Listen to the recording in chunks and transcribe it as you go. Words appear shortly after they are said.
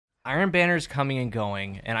Iron Banner's coming and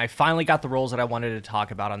going, and I finally got the roles that I wanted to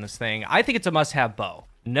talk about on this thing. I think it's a must-have bow.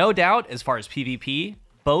 No doubt, as far as PvP,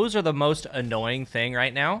 bows are the most annoying thing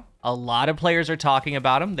right now. A lot of players are talking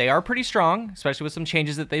about them. They are pretty strong, especially with some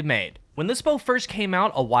changes that they've made. When this bow first came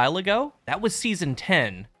out a while ago, that was Season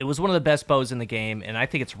 10. It was one of the best bows in the game, and I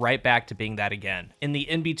think it's right back to being that again. In the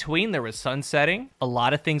in-between, there was sunsetting. A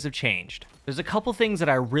lot of things have changed. There's a couple things that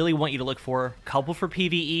I really want you to look for. A couple for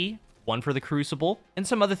PvE, one for the Crucible, and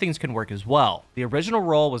some other things can work as well. The original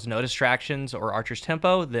role was No Distractions or Archer's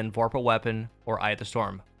Tempo, then Vorpal Weapon or Eye of the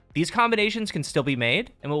Storm. These combinations can still be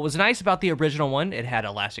made, and what was nice about the original one, it had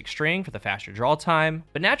Elastic String for the faster draw time,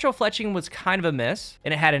 but Natural Fletching was kind of a miss,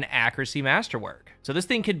 and it had an Accuracy Masterwork. So this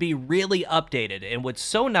thing could be really updated, and what's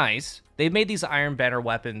so nice, they've made these Iron Banner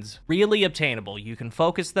weapons really obtainable. You can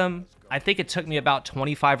focus them. I think it took me about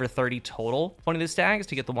 25 or 30 total, 20 of the stags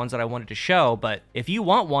to get the ones that I wanted to show, but if you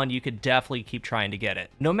want one, you could definitely keep trying to get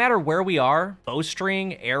it. No matter where we are,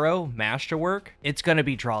 bowstring, arrow, masterwork, it's gonna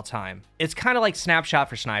be draw time. It's kind of like Snapshot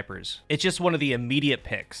for snipers. It's just one of the immediate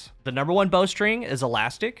picks. The number one bowstring is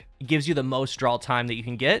Elastic. It gives you the most draw time that you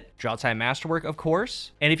can get. Draw time masterwork, of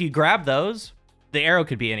course. And if you grab those, the arrow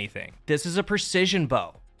could be anything. This is a precision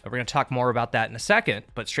bow. We're going to talk more about that in a second,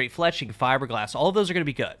 but straight fletching, fiberglass, all of those are going to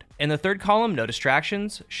be good. In the third column, No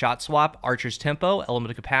Distractions, Shot Swap, Archer's Tempo,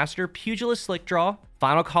 Elemental Capacitor, Pugilist Slick Draw.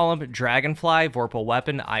 Final column, Dragonfly, Vorpal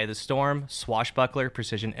Weapon, Eye of the Storm, Swashbuckler,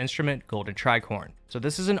 Precision Instrument, Golden Tricorn. So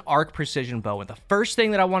this is an arc precision bow, and the first thing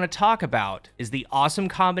that I want to talk about is the awesome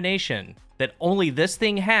combination that only this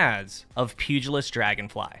thing has of Pugilist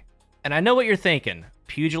Dragonfly. And I know what you're thinking,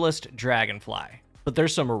 Pugilist Dragonfly. But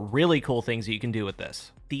there's some really cool things that you can do with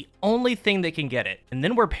this. The only thing that can get it, and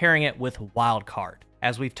then we're pairing it with Wildcard.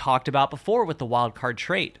 As we've talked about before with the Wildcard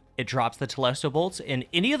trait, it drops the Telesto Bolts, and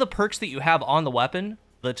any of the perks that you have on the weapon,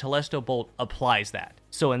 the Telesto Bolt applies that.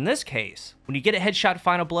 So in this case, when you get a headshot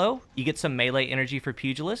final blow, you get some melee energy for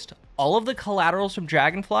Pugilist. All of the collaterals from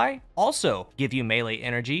Dragonfly also give you melee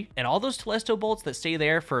energy, and all those Telesto Bolts that stay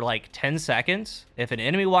there for like 10 seconds, if an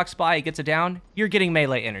enemy walks by, it gets it down, you're getting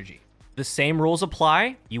melee energy. The same rules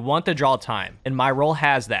apply. You want the draw time, and my role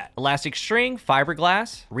has that. Elastic String,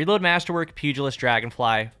 Fiberglass, Reload Masterwork, Pugilist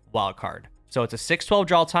Dragonfly, Wildcard. So it's a 6-12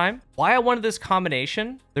 draw time. Why I wanted this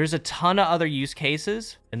combination, there's a ton of other use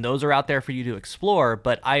cases, and those are out there for you to explore,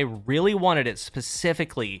 but I really wanted it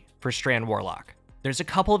specifically for Strand Warlock. There's a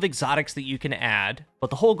couple of exotics that you can add,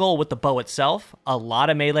 but the whole goal with the bow itself, a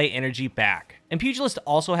lot of melee energy back. And Pugilist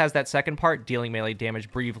also has that second part, dealing melee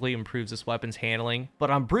damage briefly improves this weapon's handling.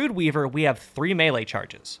 But on Broodweaver, we have 3 melee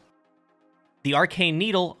charges. The Arcane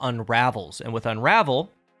Needle unravels, and with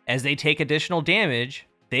Unravel, as they take additional damage,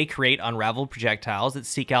 they create unraveled projectiles that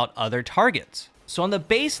seek out other targets. So on the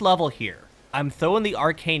base level here, I'm throwing the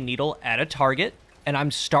Arcane Needle at a target, and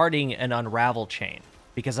I'm starting an Unravel chain.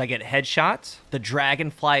 Because I get headshots, the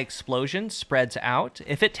Dragonfly Explosion spreads out.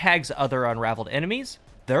 If it tags other unraveled enemies,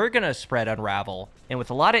 they're gonna spread unravel. And with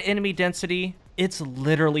a lot of enemy density, it's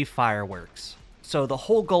literally fireworks. So the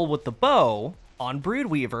whole goal with the bow, on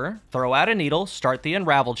Broodweaver, throw out a needle, start the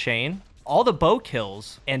unravel chain. All the bow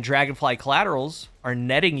kills and Dragonfly collaterals are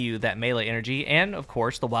netting you that melee energy, and of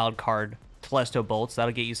course the wild card Telesto Bolts,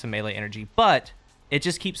 that'll get you some melee energy, but it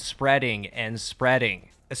just keeps spreading and spreading.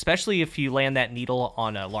 Especially if you land that needle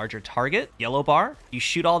on a larger target, yellow bar, you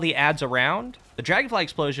shoot all the adds around, the Dragonfly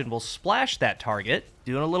Explosion will splash that target,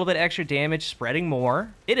 doing a little bit extra damage, spreading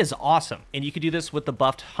more. It is awesome. And you can do this with the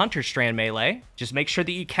buffed Hunter Strand melee. Just make sure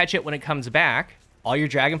that you catch it when it comes back. All your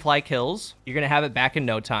Dragonfly kills, you're going to have it back in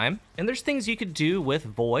no time. And there's things you could do with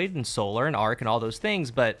Void and Solar and Arc and all those things,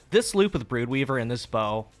 but this loop with Broodweaver and this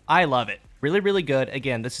bow, I love it. Really, really good.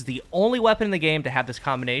 Again, this is the only weapon in the game to have this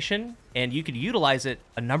combination, and you could utilize it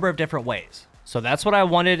a number of different ways. So that's what I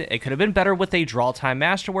wanted. It could have been better with a draw time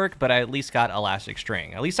masterwork, but I at least got Elastic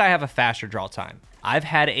String. At least I have a faster draw time. I've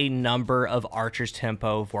had a number of Archer's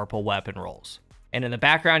Tempo Vorpal Weapon rolls. And in the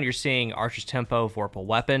background, you're seeing Archer's Tempo Vorpal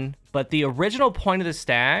Weapon. But the original point of the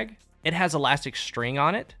Stag, it has Elastic String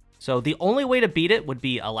on it. So the only way to beat it would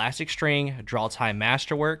be Elastic String, Draw Time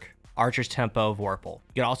Masterwork, Archer's Tempo Vorpal.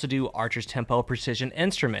 You can also do Archer's Tempo Precision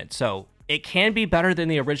Instrument. So it can be better than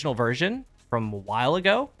the original version from a while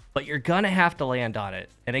ago, but you're gonna have to land on it.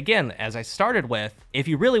 And again, as I started with, if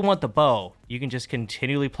you really want the bow, you can just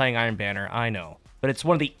continually playing Iron Banner, I know. But it's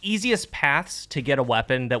one of the easiest paths to get a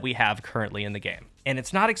weapon that we have currently in the game. And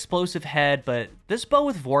it's not explosive head, but this bow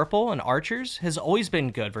with Vorpal and Archers has always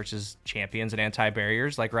been good versus champions and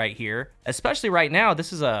anti-barriers, like right here. Especially right now,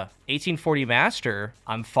 this is a 1840 Master.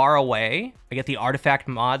 I'm far away. I get the artifact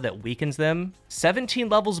mod that weakens them. 17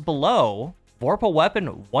 levels below, Vorpal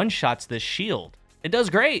Weapon one-shots this shield. It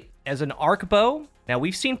does great as an arc bow. Now,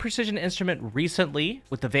 we've seen Precision Instrument recently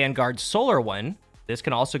with the Vanguard Solar one. This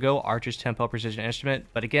can also go Archer's Tempo Precision Instrument,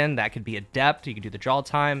 but again, that could be adept. You can do the draw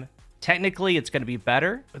time. Technically, it's going to be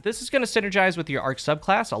better, but this is going to synergize with your arc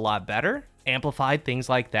subclass a lot better. Amplified, things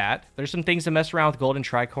like that. There's some things to mess around with Golden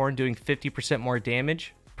Tricorn, doing 50% more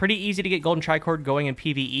damage. Pretty easy to get Golden Tricorn going in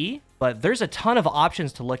PvE, but there's a ton of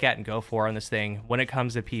options to look at and go for on this thing when it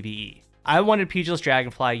comes to PvE. I wanted Pugilist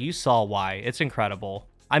Dragonfly. You saw why. It's incredible.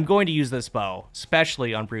 I'm going to use this bow,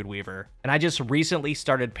 especially on Broodweaver, and I just recently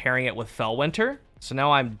started pairing it with Fellwinter. So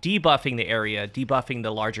now I'm debuffing the area, debuffing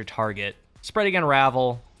the larger target, spreading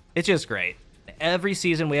Unravel. It's just great. Every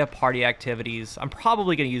season we have party activities. I'm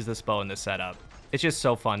probably going to use this bow in this setup. It's just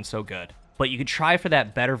so fun, so good. But you could try for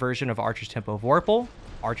that better version of Archer's Tempo Vorpal,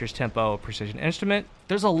 Archer's Tempo Precision Instrument.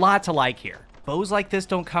 There's a lot to like here. Bows like this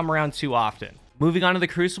don't come around too often. Moving on to the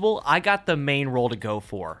Crucible, I got the main role to go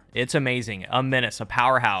for. It's amazing, a menace, a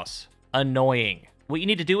powerhouse, annoying. What you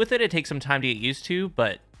need to do with it, it takes some time to get used to,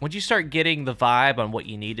 but once you start getting the vibe on what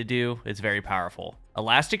you need to do, it's very powerful.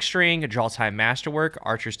 Elastic String, Draw Time Masterwork,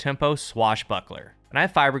 Archer's Tempo, Swashbuckler. And I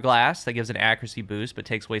have Fiberglass that gives an accuracy boost, but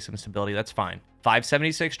takes away some stability, that's fine.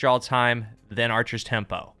 576 Draw Time, then Archer's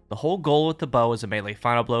Tempo. The whole goal with the bow is a melee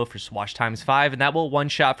final blow for Swash ×5, and that will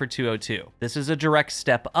one-shot for 202. This is a direct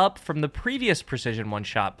step up from the previous precision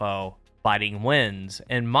one-shot bow, Biting Winds,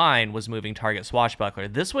 and mine was moving target Swashbuckler.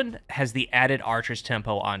 This one has the added Archer's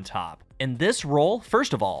Tempo on top. In this role,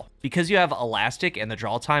 first of all, because you have Elastic and the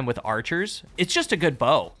draw time with Archers, it's just a good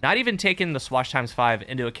bow. Not even taking the Swash ×5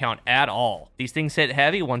 into account at all. These things hit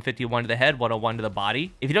heavy, 151 to the head, 101 to the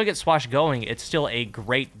body. If you don't get Swash going, it's still a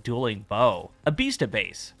great dueling bow. A beast at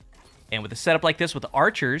base. And with a setup like this with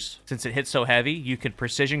Archers, since it hits so heavy, you could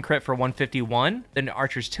precision crit for 151, then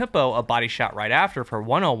Archer's Tempo, a body shot right after for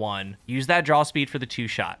 101. Use that draw speed for the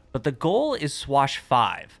 2-shot. But the goal is Swash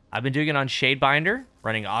 5. I've been doing it on Shadebinder,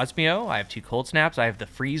 running Osmio, I have 2 Cold Snaps, I have the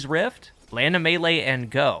Freeze Rift, land a melee, and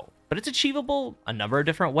go. But it's achievable a number of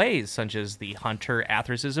different ways, such as the Hunter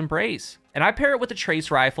Athras' Embrace. And I pair it with the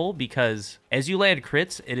Trace Rifle because as you land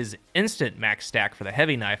crits, it is instant max stack for the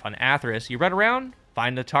Heavy Knife on Athras. You run around,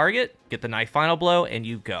 find the target, get the knife final blow, and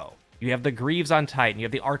you go. You have the Greaves on Titan, you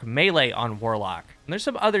have the Arc Melee on Warlock, and there's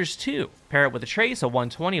some others too. Pair it with a Trace, a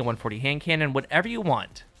 120, a 140 hand cannon, whatever you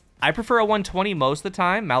want. I prefer a 120 most of the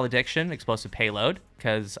time, Malediction, Explosive Payload,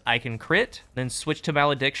 because I can crit, then switch to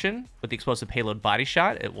Malediction with the Explosive Payload body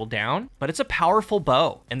shot, it will down. But it's a powerful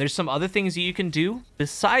bow, and there's some other things that you can do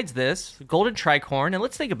besides this. Golden Tricorn, and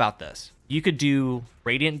let's think about this. You could do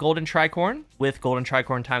Radiant Golden Tricorn with Golden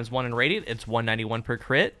Tricorn ×1 in Radiant. It's 191 per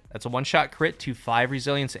crit. That's a one-shot crit to 5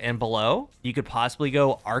 resilience and below. You could possibly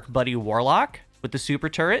go Arc Buddy Warlock with the Super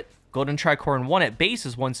Turret. Golden Tricorn 1 at base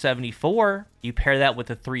is 174. You pair that with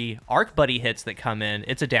the 3 Arc Buddy hits that come in,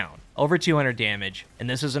 it's a down. Over 200 damage. And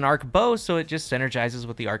this is an Arc Bow, so it just synergizes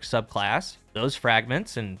with the Arc subclass, those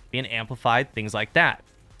fragments, and being amplified, things like that.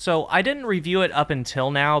 So I didn't review it up until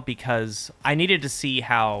now because I needed to see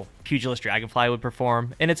how Pugilist Dragonfly would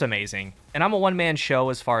perform, and it's amazing. And I'm a one-man show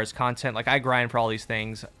as far as content, like I grind for all these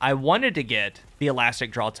things. I wanted to get the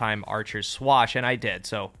Elastic Draw Time Archer's Swash, and I did,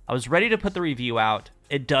 so I was ready to put the review out.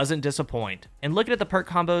 It doesn't disappoint. And looking at the perk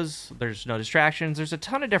combos, there's no distractions, there's a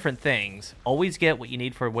ton of different things. Always get what you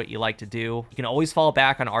need for what you like to do. You can always fall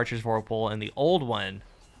back on Archer's Vorpal and the old one,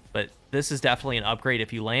 but this is definitely an upgrade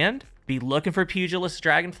if you land. Be looking for Pugilist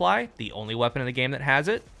Dragonfly, the only weapon in the game that has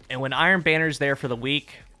it. And when Iron Banner's there for the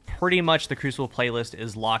week, pretty much the Crucible playlist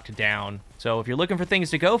is locked down. So if you're looking for things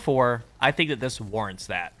to go for, I think that this warrants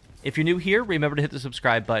that. If you're new here, remember to hit the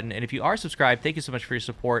subscribe button. And if you are subscribed, thank you so much for your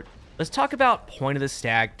support. Let's talk about Point of the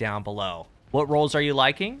Stag down below. What roles are you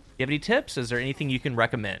liking? Do you have any tips? Is there anything you can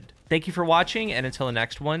recommend? Thank you for watching, and until the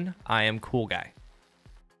next one, I am CoolGuy.